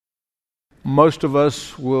Most of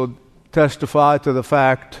us will testify to the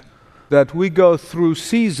fact that we go through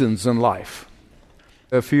seasons in life.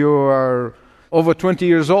 If you are over 20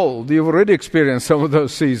 years old, you've already experienced some of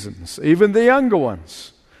those seasons. Even the younger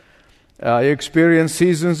ones. You experience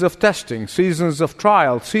seasons of testing, seasons of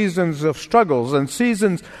trial, seasons of struggles, and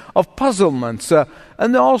seasons of puzzlements.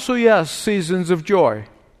 And also, yes, seasons of joy.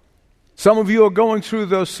 Some of you are going through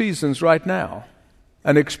those seasons right now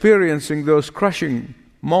and experiencing those crushing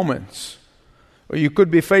moments. Or you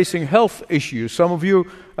could be facing health issues. Some of you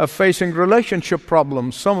are facing relationship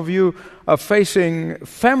problems. Some of you are facing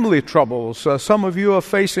family troubles. Some of you are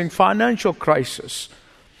facing financial crisis.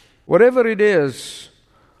 Whatever it is,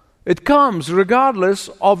 it comes regardless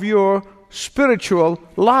of your spiritual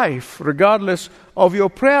life, regardless of your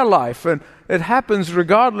prayer life, and it happens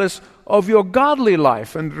regardless of your godly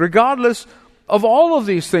life, and regardless of all of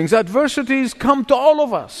these things. Adversities come to all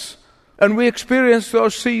of us, and we experience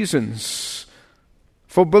those seasons.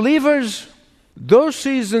 For believers, those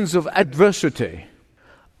seasons of adversity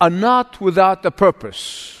are not without a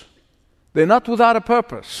purpose. They're not without a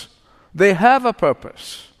purpose. They have a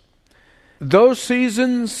purpose. Those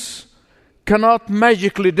seasons cannot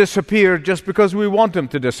magically disappear just because we want them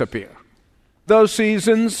to disappear. Those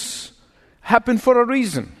seasons happen for a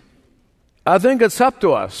reason. I think it's up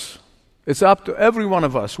to us. It's up to every one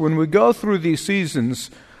of us when we go through these seasons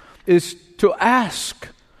is to ask,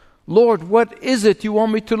 Lord, what is it you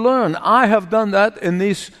want me to learn? I have done that in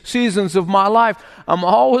these seasons of my life. I'm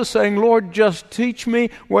always saying, Lord, just teach me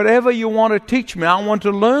whatever you want to teach me. I want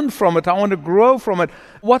to learn from it. I want to grow from it.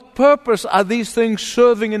 What purpose are these things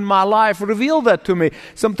serving in my life? Reveal that to me.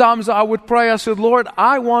 Sometimes I would pray, I said, Lord,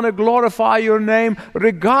 I want to glorify your name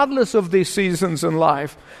regardless of these seasons in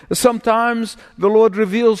life. Sometimes the Lord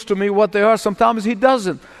reveals to me what they are. Sometimes He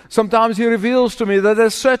doesn't. Sometimes He reveals to me that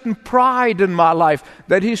there's certain pride in my life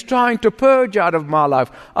that He's trying to purge out of my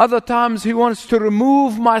life. Other times He wants to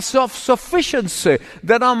remove my self-sufficiency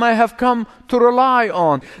that I may have come to rely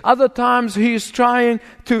on. Other times He's trying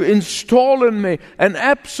to install in me an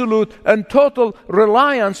absolute and total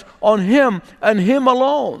reliance on Him and Him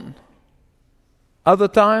alone. Other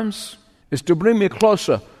times is to bring me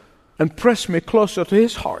closer and press me closer to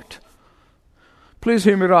His heart. Please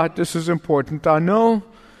hear me right, this is important. I know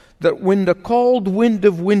that when the cold wind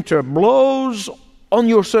of winter blows on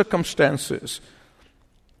your circumstances,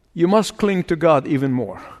 you must cling to God even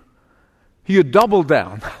more. You double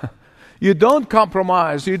down. You don't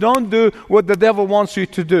compromise. You don't do what the devil wants you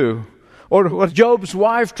to do. Or what Job's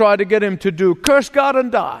wife tried to get him to do. Curse God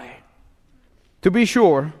and die. To be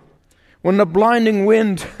sure, when the blinding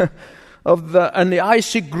wind and the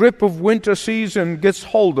icy grip of winter season gets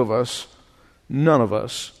hold of us, none of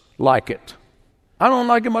us like it. I don't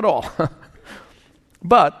like him at all.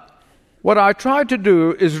 But what I try to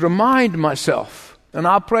do is remind myself, and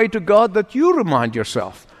I pray to God that you remind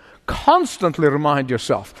yourself, constantly remind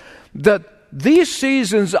yourself, that these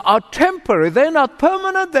seasons are temporary. They're not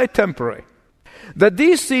permanent, they're temporary. That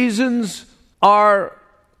these seasons are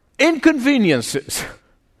inconveniences.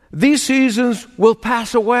 These seasons will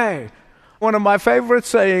pass away. One of my favorite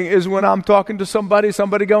sayings is when I'm talking to somebody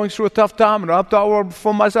going through a tough time, and I'm talking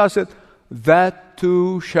for myself, I said, that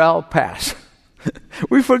too shall pass.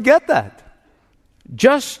 We forget that.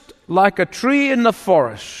 Just like a tree in the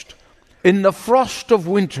forest, in the frost of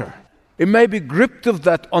winter, it may be gripped of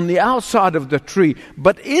that on the outside of the tree,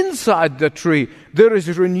 but inside the tree, there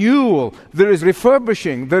is renewal, there is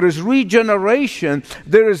refurbishing, there is regeneration,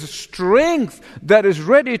 there is strength that is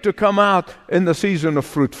ready to come out in the season of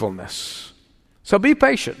fruitfulness. So be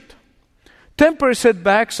patient. Temporary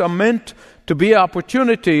setbacks are meant to be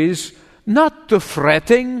opportunities, not to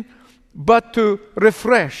fretting, but to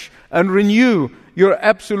refresh and renew your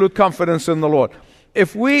absolute confidence in the Lord.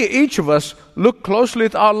 If we, each of us, look closely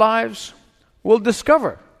at our lives, we'll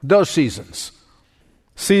discover those seasons.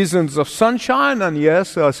 Seasons of sunshine, and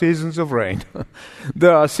yes, there are seasons of rain.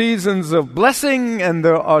 There are seasons of blessing, and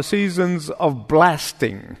there are seasons of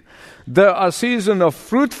blasting. There are seasons of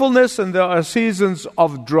fruitfulness, and there are seasons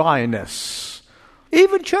of dryness.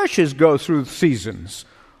 Even churches go through seasons.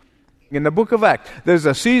 In the book of Acts, there's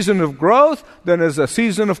a season of growth, then there's a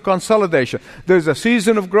season of consolidation. There's a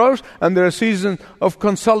season of growth, and there's a season of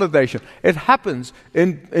consolidation. It happens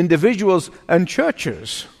in individuals and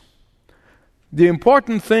churches. The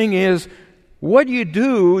important thing is, what you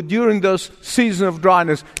do during those seasons of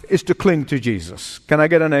dryness is to cling to Jesus. Can I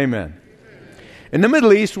get an amen? In the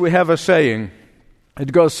Middle East, we have a saying.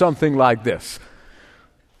 It goes something like this.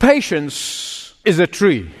 Patience is a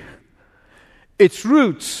tree. Its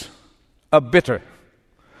roots are bitter,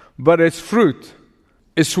 but its fruit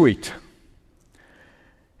is sweet.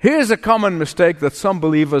 Here's a common mistake that some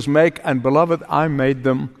believers make, and beloved, I made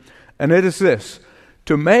them, and it is this: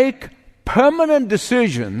 to make permanent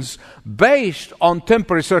decisions based on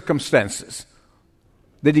temporary circumstances.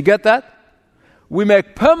 Did you get that? We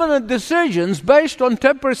make permanent decisions based on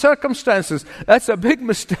temporary circumstances. That's a big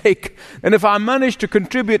mistake. And if I manage to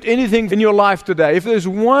contribute anything in your life today, if there's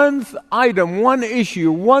one item, one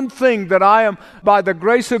issue, one thing that I am, by the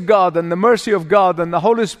grace of God and the mercy of God and the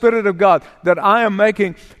Holy Spirit of God, that I am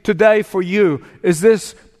making today for you, is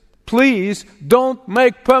this: please don't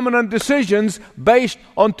make permanent decisions based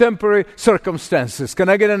on temporary circumstances. Can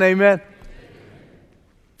I get an amen?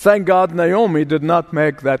 Thank God Naomi did not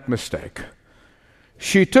make that mistake.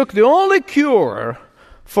 She took the only cure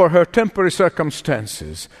for her temporary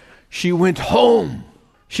circumstances. She went home.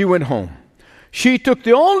 She went home. She took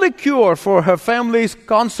the only cure for her family's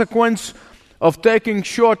consequence of taking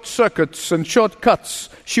short circuits and shortcuts.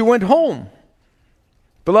 She went home.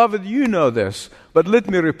 Beloved, you know this, but let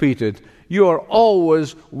me repeat it. You are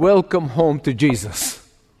always welcome home to Jesus.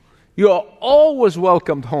 You are always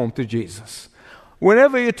welcomed home to Jesus.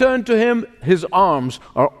 Whenever you turn to Him, His arms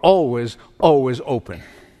are always, always open.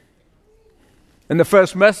 In the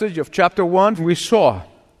first message of chapter 1, we saw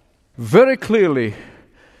very clearly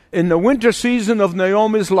in the winter season of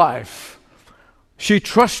Naomi's life, she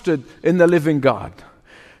trusted in the living God.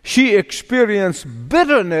 She experienced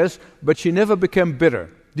bitterness, but she never became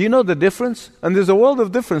bitter. Do you know the difference? And there's a world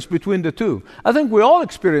of difference between the two. I think we all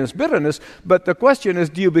experience bitterness, but the question is,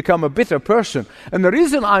 do you become a bitter person? And the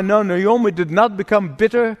reason I know Naomi did not become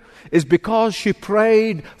bitter is because she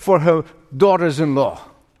prayed for her daughters-in-law.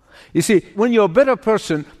 You see, when you're a bitter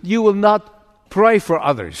person, you will not pray for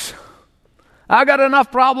others. I got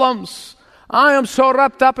enough problems. I am so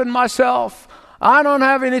wrapped up in myself. I don't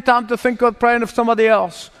have any time to think of praying for somebody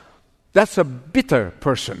else. That's a bitter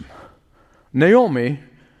person. Naomi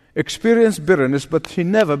experienced bitterness, but she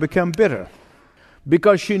never became bitter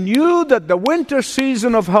because she knew that the winter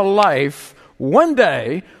season of her life one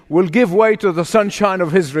day will give way to the sunshine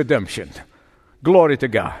of His redemption. Glory to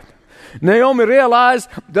God. Naomi realized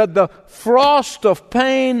that the frost of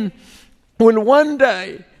pain will one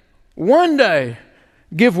day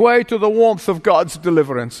give way to the warmth of God's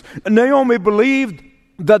deliverance. And Naomi believed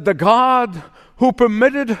that the God who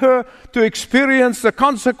permitted her to experience the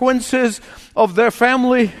consequences of their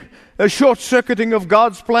family, a short-circuiting of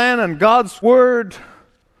God's plan and God's word,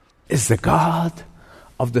 is the God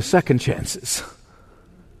of the second chances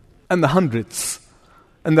and the hundreds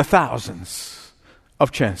and the thousands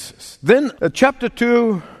of chances. Then, chapter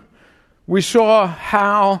 2, we saw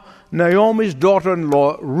how Naomi's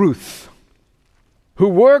daughter-in-law, Ruth, who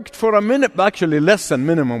worked for actually less than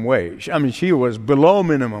minimum wage. I mean, she was below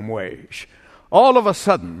minimum wage. All of a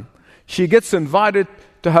sudden, she gets invited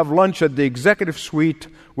to have lunch at the executive suite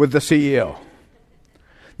with the CEO.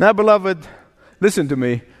 Now, beloved, listen to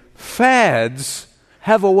me. Fads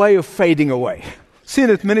have a way of fading away. Seen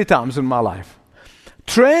it many times in my life.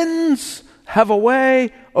 Trends have a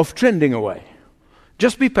way of trending away.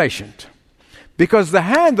 Just be patient, because the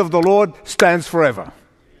hand of the Lord stands forever.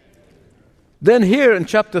 Then here in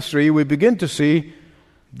chapter 3, we begin to see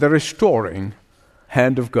the restoring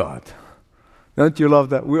hand of God. Don't you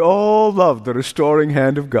love that? We all love the restoring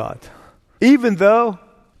hand of God. Even though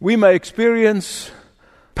we may experience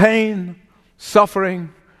pain,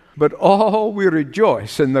 suffering, but all we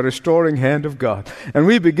rejoice in the restoring hand of God. And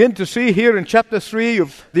we begin to see here in chapter 3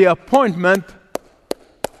 the appointment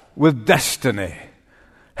with destiny.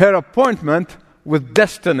 Her appointment with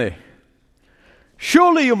destiny.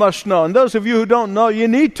 Surely you must know, and those of you who don't know, you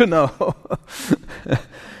need to know,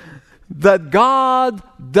 that God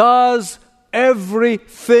does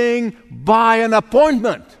everything by an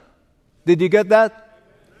appointment. Did you get that?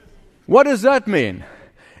 What does that mean?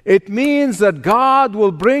 It means that God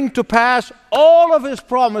will bring to pass all of His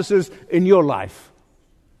promises in your life.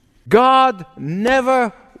 God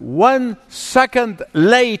never 1 second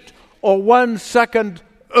late or 1 second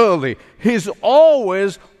early. He's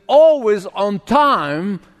always on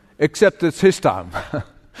time, except it's His time,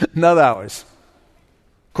 not ours.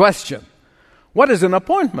 Question: what is an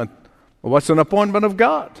appointment? Well, what's an appointment of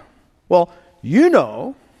God? Well, you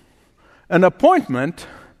know, an appointment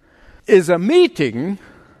is a meeting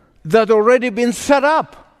that already been set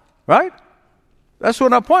up, right? That's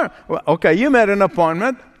what an appointment. Well, okay, you made an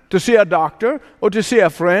appointment to see a doctor or to see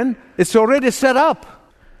a friend. It's already set up.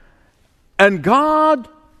 And God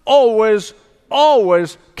always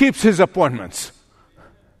keeps His appointments.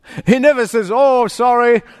 He never says, oh,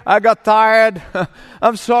 sorry, I got tired.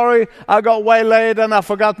 I'm sorry, I got waylaid and I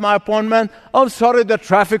forgot my appointment. I'm sorry, the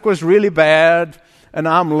traffic was really bad. and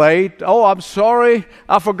I'm late. Oh, I'm sorry.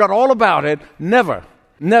 I forgot all about it. Never,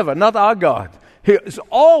 not our God. He is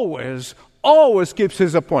always keeps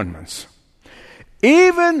his appointments.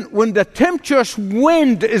 Even when the tempestuous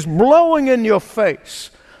wind is blowing in your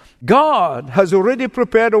face, God has already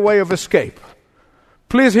prepared a way of escape.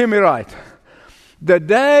 Please hear me right. The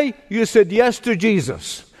day you said yes to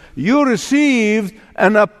Jesus, you received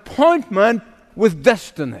an appointment with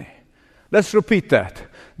destiny. Let's repeat that.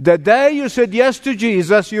 The day you said yes to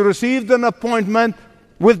Jesus, you received an appointment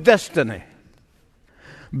with destiny.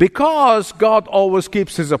 Because God always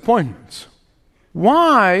keeps his appointments.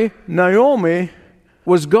 Why Naomi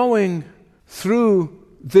was going through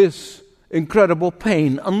this incredible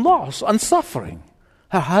pain and loss and suffering.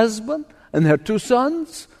 Her husband and her 2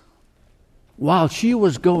 sons, while she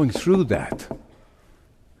was going through that,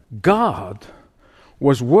 God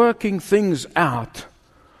was working things out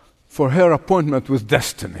for her appointment with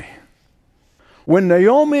destiny. When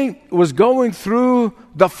Naomi was going through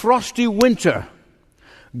the frosty winter,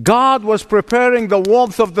 God was preparing the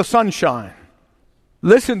warmth of the sunshine.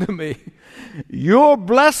 Listen to me. Your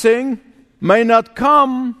blessing may not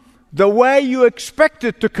come the way you expect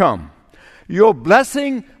it to come. Your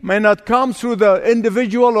blessing may not come through the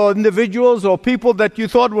individual or individuals or people that you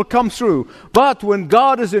thought would come through. But when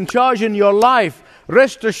God is in charge in your life,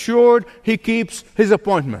 rest assured he keeps his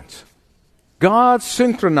appointments. God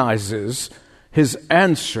synchronizes his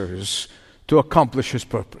answers to accomplish his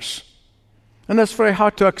purpose. And that's very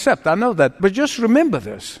hard to accept. I know that. But just remember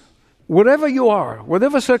this. Wherever you are,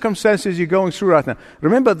 whatever circumstances you're going through right now,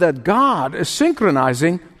 remember that God is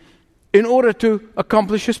synchronizing in order to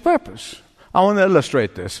accomplish his purpose. I want to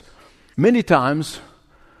illustrate this. Many times,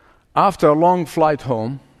 after a long flight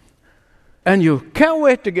home, and you can't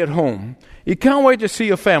wait to get home, you can't wait to see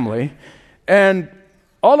your family, and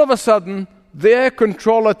all of a sudden, the air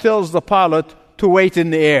controller tells the pilot to wait in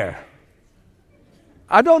the air.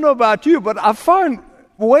 I don't know about you, but I find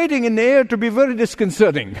waiting in the air to be very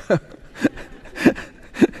disconcerting.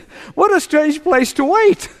 What a strange place to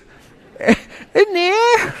wait. In the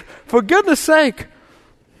air, for goodness sake.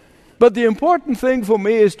 But the important thing for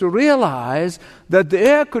me is to realize that the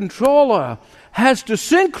air controller has to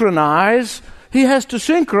synchronize. He has to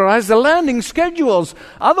synchronize the landing schedules.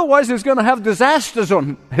 Otherwise, he's going to have disasters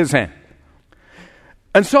on his hand.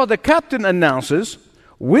 And so the captain announces,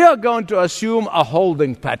 we are going to assume a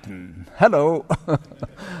holding pattern. Hello.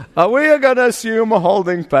 We are going to assume a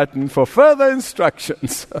holding pattern for further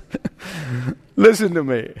instructions. Listen to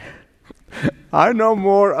me. I know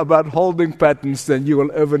more about holding patterns than you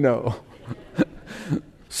will ever know.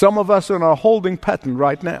 Some of us are on a holding pattern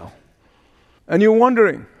right now. And you're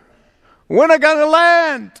wondering, when am I going to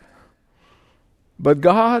land? But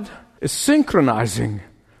God is synchronizing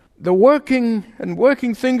the working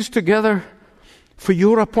things together for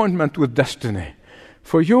your appointment with destiny.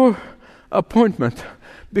 For your appointment,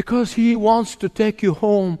 because he wants to take you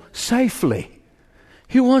home safely.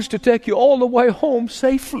 He wants to take you all the way home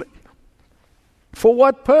safely. For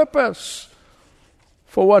what purpose?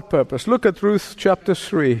 For what purpose? Look at Ruth chapter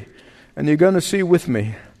 3, and you're going to see with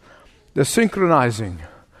me the synchronizing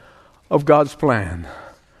of God's plan.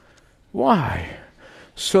 Why?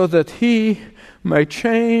 So that he may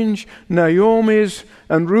change Naomi's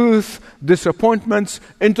and Ruth's disappointments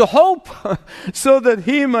into hope, so that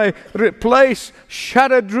he may replace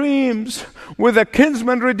shattered dreams with a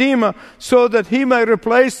kinsman redeemer, so that he may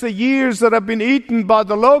replace the years that have been eaten by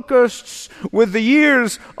the locusts with the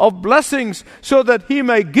years of blessings, so that he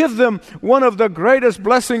may give them one of the greatest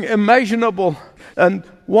blessing imaginable. And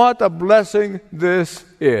what a blessing this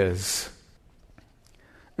is.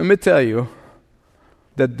 Let me tell you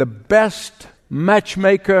that the best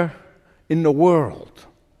matchmaker in the world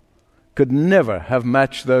could never have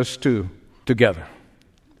matched those two together.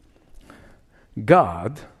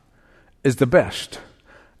 God is the best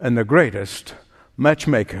and the greatest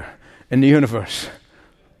matchmaker in the universe.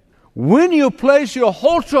 When you place your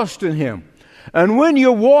whole trust in him, and when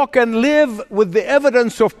you walk and live with the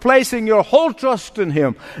evidence of placing your whole trust in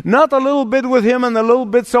him, not a little bit with him and a little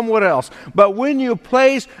bit somewhere else, but when you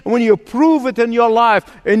prove it in your life,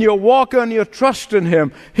 and you walk and you trust in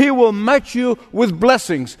him, he will match you with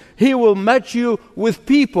blessings. He will match you with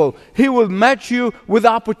people. He will match you with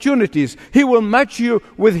opportunities. He will match you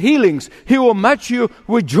with healings. He will match you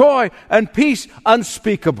with joy and peace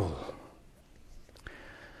unspeakable.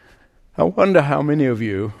 I wonder how many of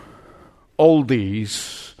you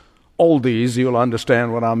oldies, you'll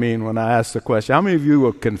understand what I mean when I ask the question. How many of you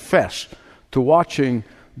will confess to watching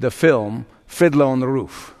the film Fiddler on the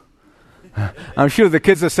Roof? I'm sure the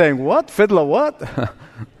kids are saying, what? Fiddler what?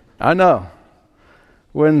 I know.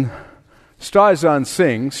 When Streisand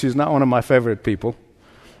sings. She's not one of my favorite people,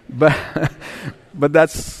 but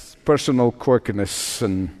that's personal quirkiness.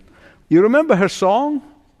 And you remember her song?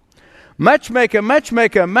 Matchmaker,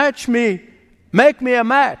 matchmaker, match me, make me a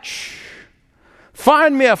match.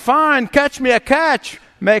 Find me a find, catch me a catch,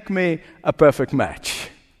 make me a perfect match.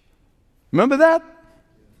 Remember that?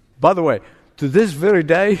 By the way, to this very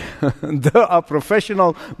day, there are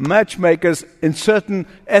professional matchmakers in certain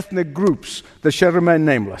ethnic groups that shall remain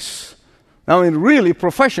nameless. I mean, really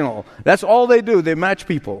professional. That's all they do. They match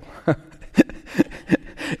people.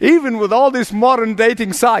 Even with all these modern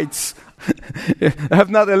dating sites, have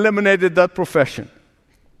not eliminated that profession.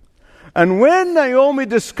 And when Naomi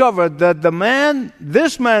discovered that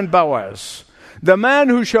this man Boaz, the man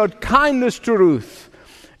who showed kindness to Ruth,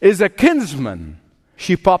 is a kinsman,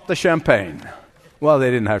 she popped the champagne. Well, they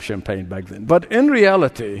didn't have champagne back then. But in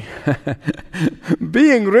reality,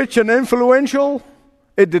 being rich and influential,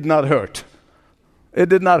 it did not hurt. It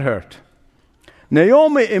did not hurt.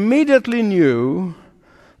 Naomi immediately knew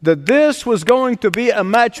that this was going to be a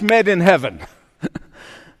match made in heaven.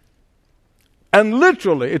 And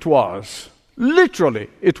literally it was. Literally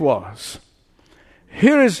it was.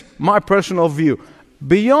 Here is my personal view.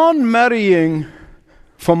 Beyond marrying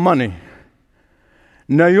for money,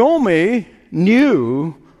 Naomi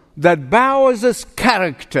knew that Boaz's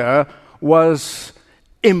character was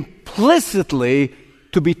implicitly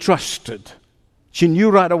to be trusted. She knew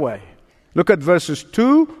right away. Look at verses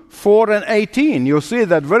 2, 4, and 18. You'll see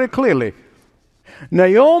that very clearly.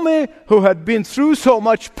 Naomi, who had been through so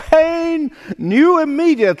much pain, knew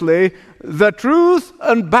immediately that Ruth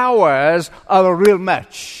and Boaz are a real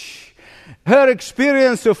match. Her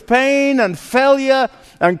experience of pain and failure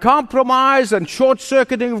and compromise and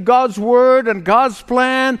short-circuiting of God's word and God's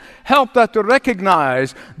plan helped her to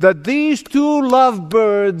recognize that these two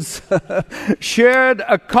lovebirds shared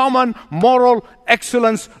a common moral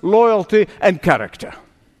excellence, loyalty, and character.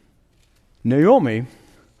 Naomi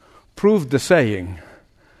proved the saying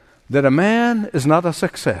that a man is not a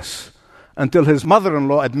success until his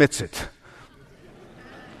mother-in-law admits it.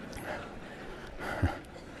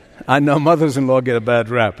 I know mothers-in-law get a bad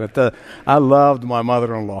rap, but I loved my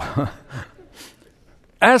mother-in-law.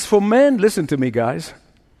 As for men, listen to me, guys.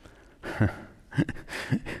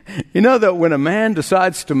 You know that when a man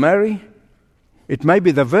decides to marry, it may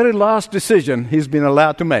be the very last decision he's been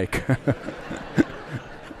allowed to make.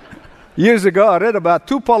 Years ago, I read about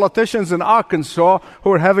two politicians in Arkansas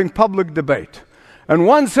who were having public debate. And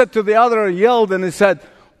one said to the other, yelled, and he said,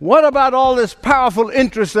 "What about all this powerful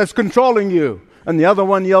interest that's controlling you?" And the other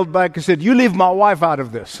one yelled back and said, "You leave my wife out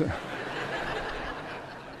of this."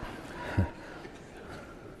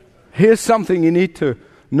 Here's something you need to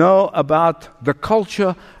know about the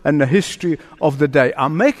culture and the history of the day.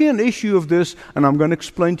 I'm making an issue of this, and I'm going to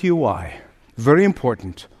explain to you why. Very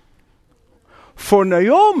important. For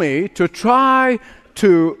Naomi to try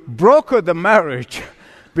to broker the marriage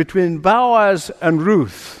between Boaz and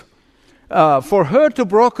Ruth, for her to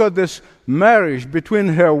broker this marriage between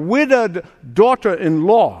her widowed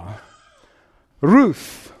daughter-in-law,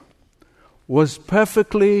 Ruth, was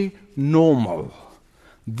perfectly normal.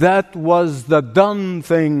 That was the done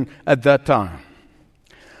thing at that time.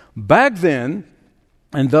 Back then,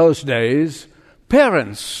 in those days,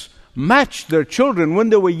 parents matched their children when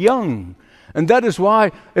they were young. And that is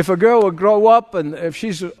why if a girl would grow up and if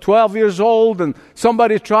she's 12 years old and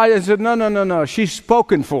somebody tried and said, no, she's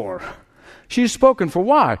spoken for. She's spoken for.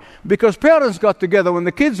 Why? Because parents got together when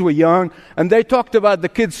the kids were young and they talked about the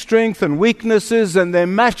kids' strengths and weaknesses and they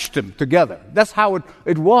matched them together. That's how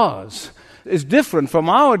it was. It's different from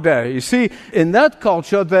our day. You see, in that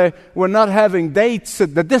culture, they were not having dates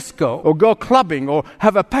at the disco or go clubbing or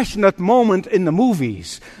have a passionate moment in the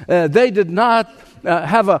movies. They did not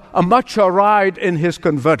have a macho ride in his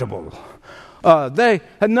convertible. They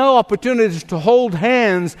had no opportunities to hold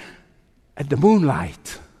hands at the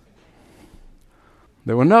moonlight.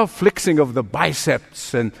 There were no flexing of the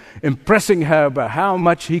biceps and impressing her by how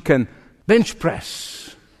much he can bench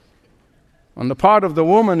press. On the part of the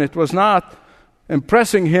woman, it was not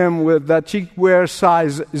impressing him with that she wears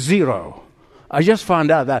size 0. I just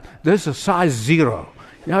found out that there's a size 0.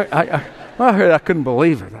 I heard, I couldn't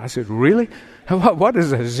believe it. I said, really? What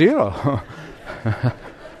is a 0?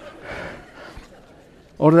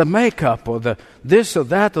 Or the makeup, or the this or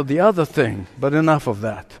that or the other thing. But enough of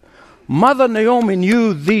that. Mother Naomi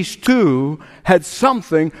knew these two had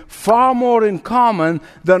something far more in common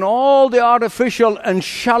than all the artificial and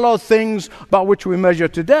shallow things by which we measure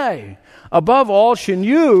today. Above all, she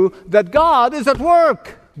knew that God is at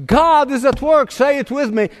work. God is at work. Say it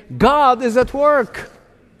with me. God is at work.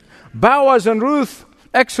 Boaz and Ruth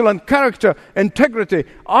excellent character, integrity,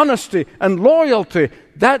 honesty, and loyalty.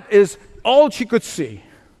 That is all she could see.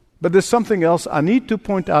 But there's something else I need to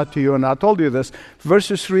point out to you, and I told you this,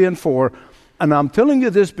 verses 3 and 4. And I'm telling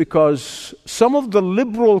you this because some of the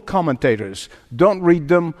liberal commentators, don't read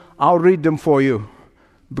them, I'll read them for you.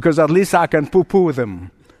 Because at least I can poo-poo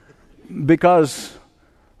them. Because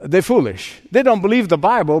they're foolish. They don't believe the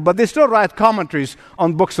Bible, but they still write commentaries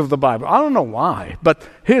on books of the Bible. I don't know why, but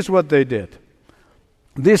here's what they did.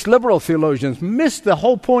 These liberal theologians missed the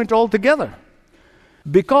whole point altogether.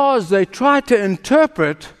 Because they tried to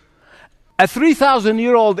interpret a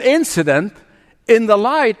 3,000-year-old incident in the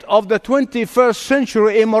light of the 21st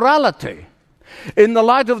century immorality, in the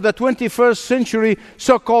light of the 21st century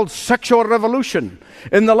so-called sexual revolution,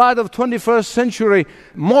 in the light of 21st century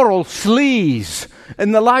moral sleaze,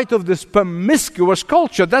 in the light of this promiscuous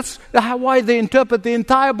culture. That's why they interpret the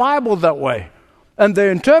entire Bible that way. And they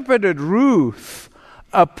interpreted Ruth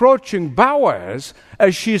approaching Boaz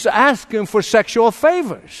as she's asking for sexual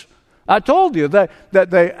favors. I told you that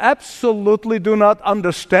they absolutely do not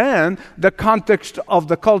understand the context of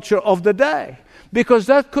the culture of the day, because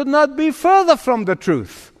that could not be further from the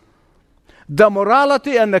truth. The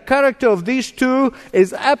morality and the character of these two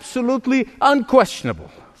is absolutely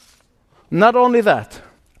unquestionable. Not only that,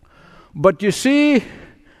 but you see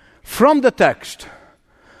from the text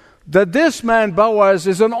that this man Boaz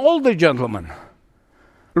is an older gentleman.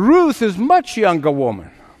 Ruth is a much younger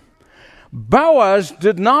woman. Boaz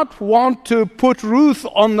did not want to put Ruth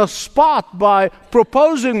on the spot by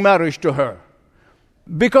proposing marriage to her,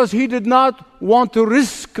 because he did not want to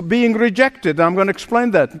risk being rejected. I'm going to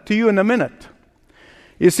explain that to you in a minute.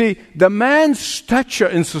 You see, the man's stature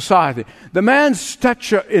in society, the man's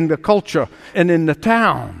stature in the culture and in the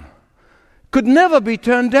town could never be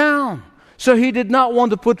turned down. So he did not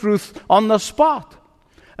want to put Ruth on the spot.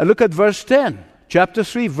 And look at verse 10, chapter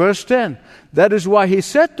 3, verse 10. That is why he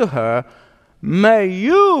said to her, "May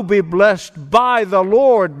you be blessed by the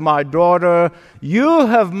Lord, my daughter. You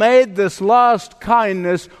have made this last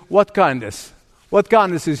kindness." What kindness? What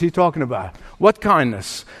kindness is he talking about? What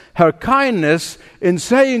kindness? Her kindness in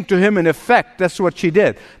saying to him, in effect, that's what she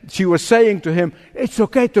did. She was saying to him, "It's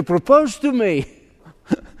okay to propose to me."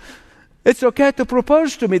 It's okay to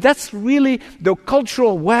propose to me. That's really the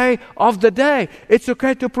cultural way of the day. It's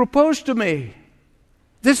okay to propose to me.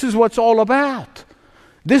 This is what's all about.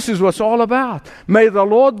 This is what's all about. "May the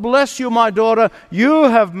Lord bless you, my daughter. You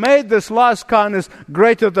have made this last kindness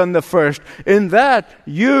greater than the first, in that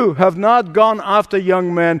you have not gone after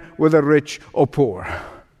young men, whether rich or poor."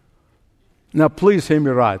 Now, please hear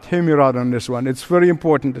me right. Hear me right on this one. It's very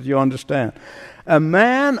important that you understand. A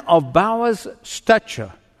man of Boaz's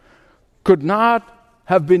stature could not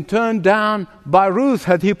have been turned down by Ruth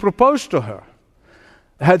had he proposed to her.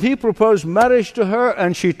 Had he proposed marriage to her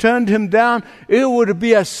and she turned him down, it would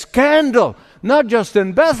be a scandal, not just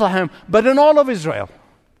in Bethlehem, but in all of Israel.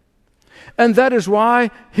 And that is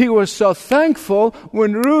why he was so thankful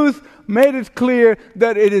when Ruth made it clear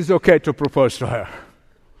that it is okay to propose to her,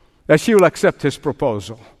 that she will accept his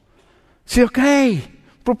proposal. Say, "Okay,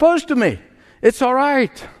 propose to me. It's all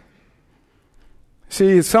right."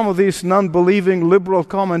 See, some of these non-believing liberal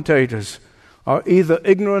commentators are either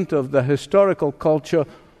ignorant of the historical culture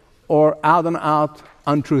or out and out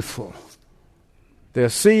untruthful. They're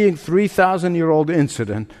seeing 3,000-year-old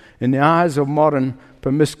incident in the eyes of modern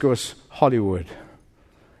promiscuous Hollywood.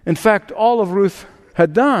 In fact, all of Ruth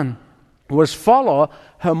had done was follow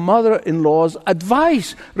her mother-in-law's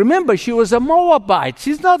advice. Remember, she was a Moabite.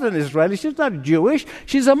 She's not an Israeli. She's not Jewish.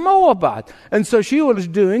 She's a Moabite. And so she was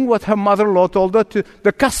doing what her mother-in-law told her to,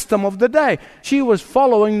 the custom of the day. She was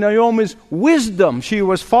following Naomi's wisdom. She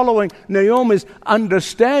was following Naomi's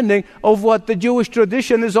understanding of what the Jewish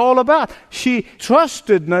tradition is all about. She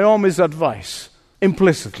trusted Naomi's advice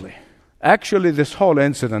implicitly. Actually, this whole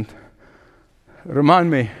incident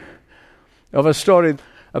reminds me of a story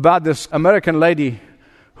about this American lady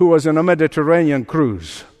who was on a Mediterranean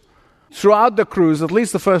cruise. Throughout the cruise, at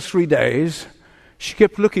least the first 3 days, she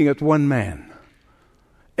kept looking at one man.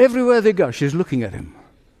 Everywhere they go, she's looking at him.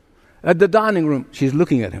 At the dining room, she's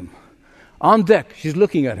looking at him. On deck, she's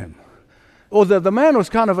looking at him. Although the man was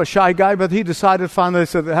kind of a shy guy, but he decided finally,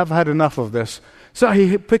 said, "I've had enough of this." So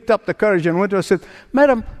he picked up the courage and went to her and said,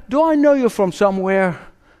 "Madam, do I know you from somewhere?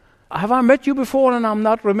 Have I met you before and I'm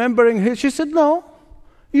not remembering?" She said, "No.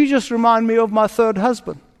 You just remind me of my third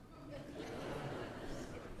husband."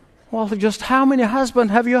 "Well, just how many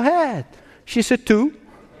husbands have you had?" She said, 2.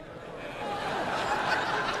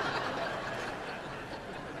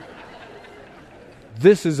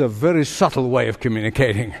 This is a very subtle way of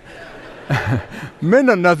communicating. Men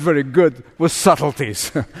are not very good with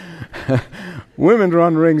subtleties. Women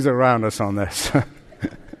run rings around us on this.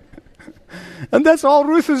 And that's all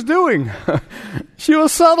Ruth is doing. She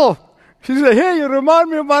was subtle. She said, "Hey, you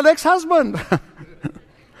remind me of my ex-husband."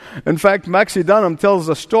 In fact, Maxie Dunham tells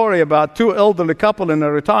a story about two elderly couple in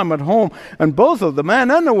a retirement home, and both of the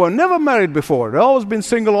man and the woman never married before. They've always been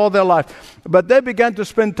single all their life. But they began to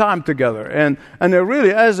spend time together. And they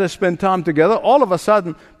really, as they spend time together, all of a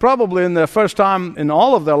sudden, probably in their first time in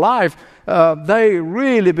all of their life, they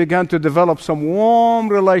really began to develop some warm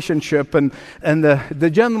relationship, and the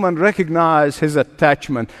gentleman recognized his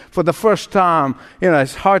attachment for the first time.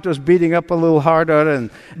 His heart was beating up a little harder,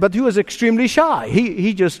 but he was extremely shy.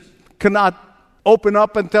 He just cannot open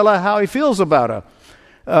up and tell her how he feels about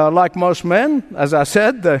her. Like most men, as I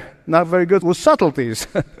said, they're not very good with subtleties.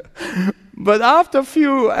 But after a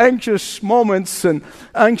few anxious moments and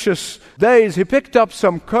anxious days, he picked up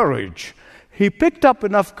some courage. He picked up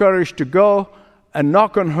enough courage to go and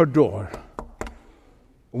knock on her door.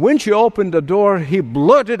 When she opened the door, he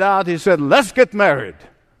blurted out, he said, "Let's get married."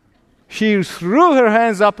 She threw her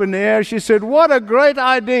hands up in the air. She said, "What a great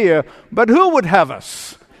idea, but who would have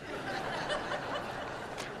us?"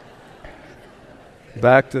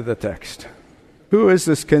 Back to the text. Who is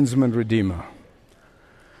this kinsman redeemer?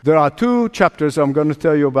 There are two chapters I'm going to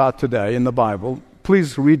tell you about today in the Bible.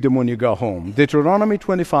 Please read them when you go home. Deuteronomy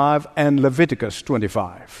 25 and Leviticus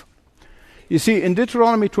 25. You see, in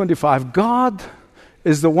Deuteronomy 25, God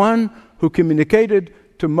is the one who communicated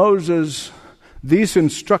to Moses these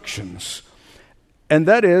instructions. And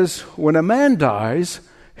that is, when a man dies,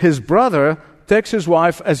 his brother takes his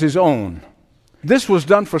wife as his own. This was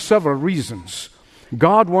done for several reasons.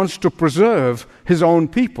 God wants to preserve his own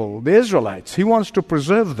people, the Israelites. He wants to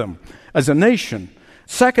preserve them as a nation.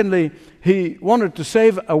 Secondly, he wanted to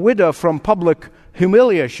save a widow from public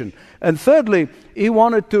humiliation. And thirdly, he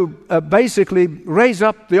wanted to basically raise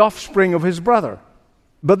up the offspring of his brother.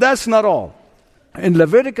 But that's not all. In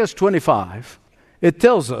Leviticus 25, it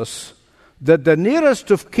tells us that the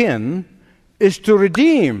nearest of kin is to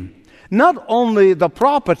redeem not only the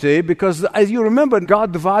property, because as you remember,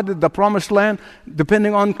 God divided the promised land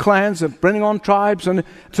depending on clans, depending on tribes. And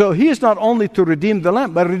so he is not only to redeem the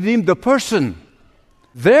land, but redeem the person.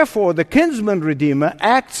 Therefore, the kinsman redeemer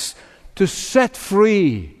acts to set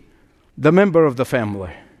free the member of the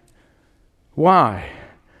family. Why?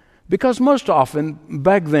 Because most often,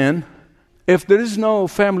 back then, if there is no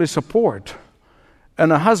family support,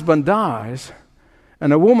 and a husband dies,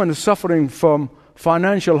 and a woman is suffering from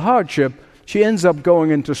financial hardship, she ends up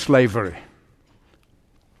going into slavery.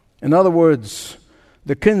 In other words,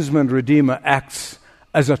 the kinsman redeemer acts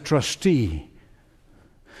as a trustee.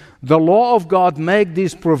 The law of God made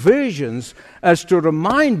these provisions as to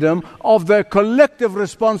remind them of their collective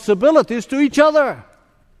responsibilities to each other.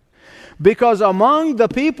 Because among the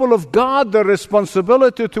people of God, the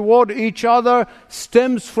responsibility toward each other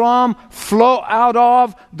stems from, flow out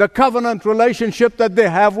of the covenant relationship that they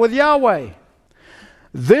have with Yahweh.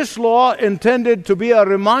 This law intended to be a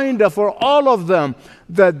reminder for all of them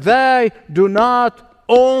that they do not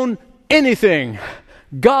own anything.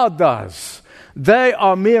 God does. They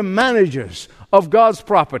are mere managers of God's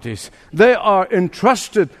properties. They are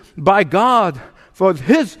entrusted by God for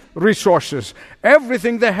His resources.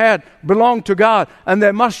 Everything they had belonged to God, and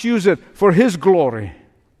they must use it for His glory.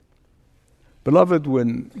 Beloved,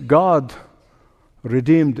 when God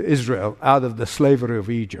redeemed Israel out of the slavery of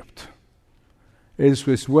Egypt, it is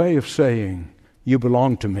His way of saying, you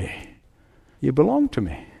belong to me. You belong to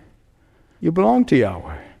me. You belong to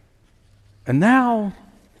Yahweh. And now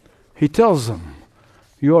He tells them,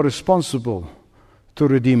 you are responsible to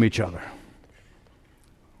redeem each other.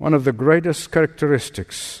 One of the greatest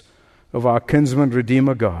characteristics of our kinsman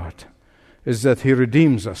redeemer God is that He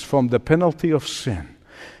redeems us from the penalty of sin.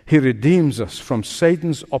 He redeems us from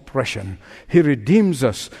Satan's oppression. He redeems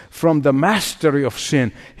us from the mastery of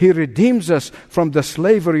sin. He redeems us from the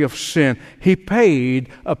slavery of sin. He paid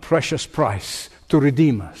a precious price to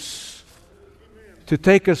redeem us, to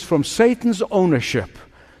take us from Satan's ownership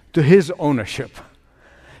to His ownership.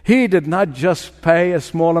 He did not just pay a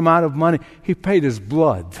small amount of money. He paid His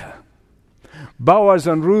blood. Boaz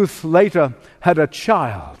and Ruth later had a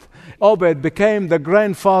child. Obed became the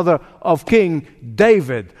grandfather of King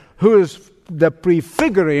David, who is the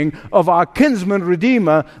prefiguring of our kinsman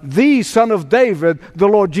redeemer, the son of David, the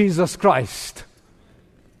Lord Jesus Christ.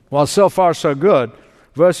 Well, so far so good.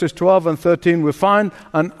 Verses 12 and 13, we find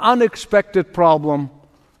an unexpected problem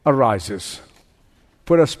arises.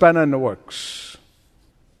 Put a spanner in the works.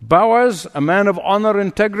 Boaz, a man of honor and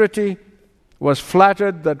integrity, was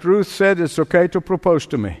flattered that Ruth said, it's okay to propose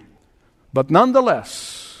to me. But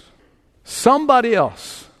nonetheless, somebody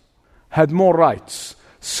else had more rights.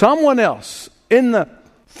 Someone else in the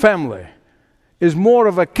family is more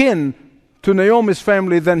of a kin to Naomi's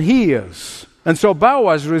family than he is. And so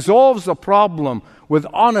Boaz resolves the problem with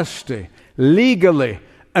honesty, legally,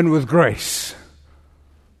 and with grace.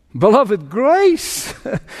 Beloved, grace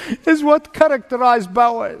is what characterized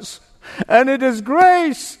Boaz. And it is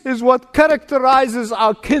grace is what characterizes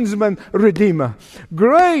our kinsman redeemer.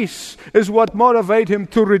 Grace is what motivates him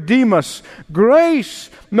to redeem us. Grace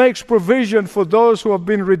makes provision for those who have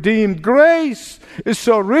been redeemed. Grace is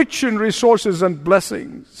so rich in resources and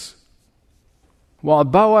blessings. While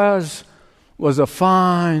Boaz was a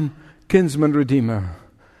fine kinsman redeemer,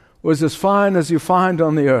 was as fine as you find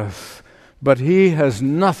on the earth, but he has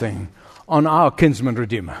nothing on our kinsman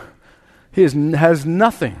redeemer. He has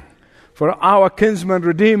nothing. For our kinsman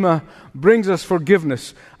redeemer brings us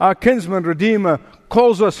forgiveness. Our kinsman redeemer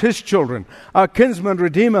calls us his children. Our kinsman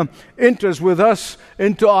redeemer enters with us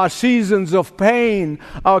into our seasons of pain.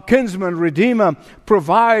 Our kinsman redeemer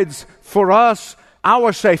provides for us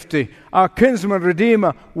our safety. Our kinsman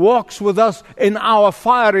redeemer walks with us in our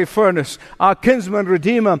fiery furnace. Our kinsman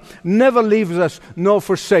redeemer never leaves us nor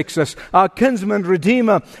forsakes us. Our kinsman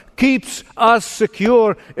redeemer keeps us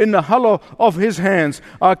secure in the hollow of his hands.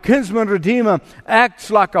 Our kinsman redeemer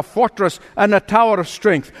acts like a fortress and a tower of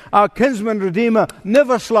strength. Our kinsman redeemer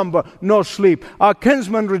never slumber nor sleep. Our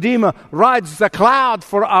kinsman redeemer rides the cloud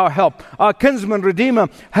for our help. Our kinsman redeemer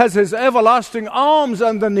has his everlasting arms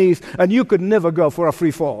underneath, and you could never go for a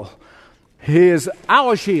free fall. He is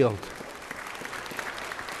our shield.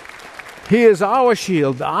 He is our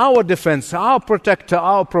shield, our defense, our protector,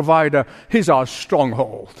 our provider. He's our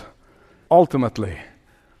stronghold. Ultimately,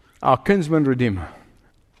 our kinsman redeemer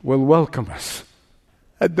will welcome us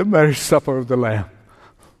at the marriage supper of the Lamb.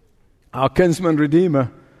 Our kinsman redeemer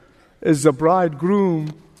is the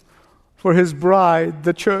bridegroom for his bride,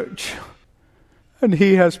 the church. And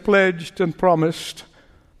he has pledged and promised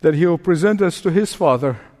that he will present us to his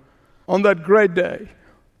Father on that great day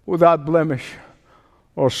without blemish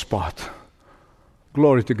or spot.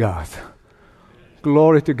 Glory to God.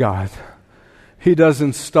 Glory to God. He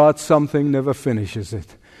doesn't start something, never finishes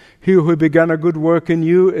it. He who began a good work in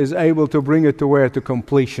you is able to bring it to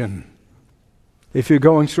completion. If you're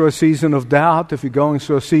going through a season of doubt, if you're going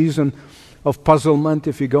through a season of puzzlement,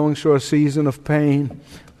 if you're going through a season of pain,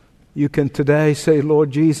 you can today say,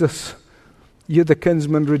 Lord Jesus, you're the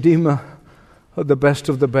kinsman redeemer of the best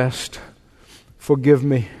of the best. Forgive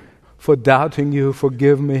me for doubting you.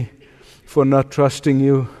 Forgive me for not trusting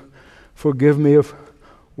you. Forgive me of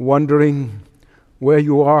wondering where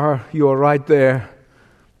you are. You are right there.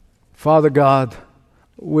 Father God,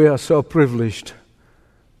 we are so privileged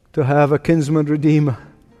to have a kinsman redeemer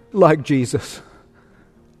like Jesus.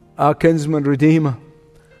 Our kinsman redeemer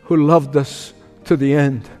who loved us to the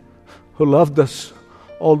end, who loved us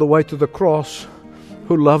all the way to the cross,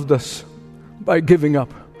 who loved us by giving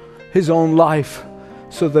up his own life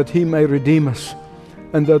so that he may redeem us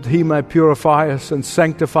and that he may purify us and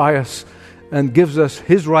sanctify us and gives us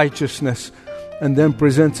his righteousness and then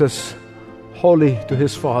presents us holy to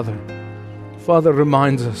his Father. Father,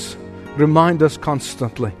 remind us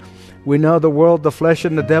constantly. We know the world, the flesh,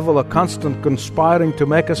 and the devil are constant conspiring to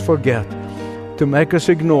make us forget, to make us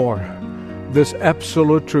ignore this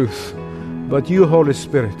absolute truth. But you, Holy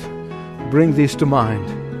Spirit, bring these to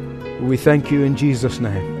mind. We thank you in Jesus'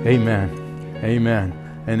 name. Amen. Amen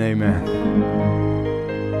and amen.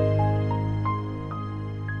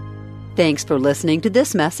 Thanks for listening to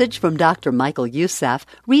this message from Dr. Michael Youssef,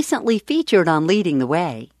 recently featured on Leading the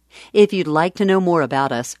Way. If you'd like to know more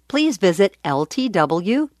about us, please visit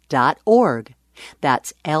ltw.org.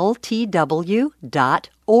 That's ltw.org.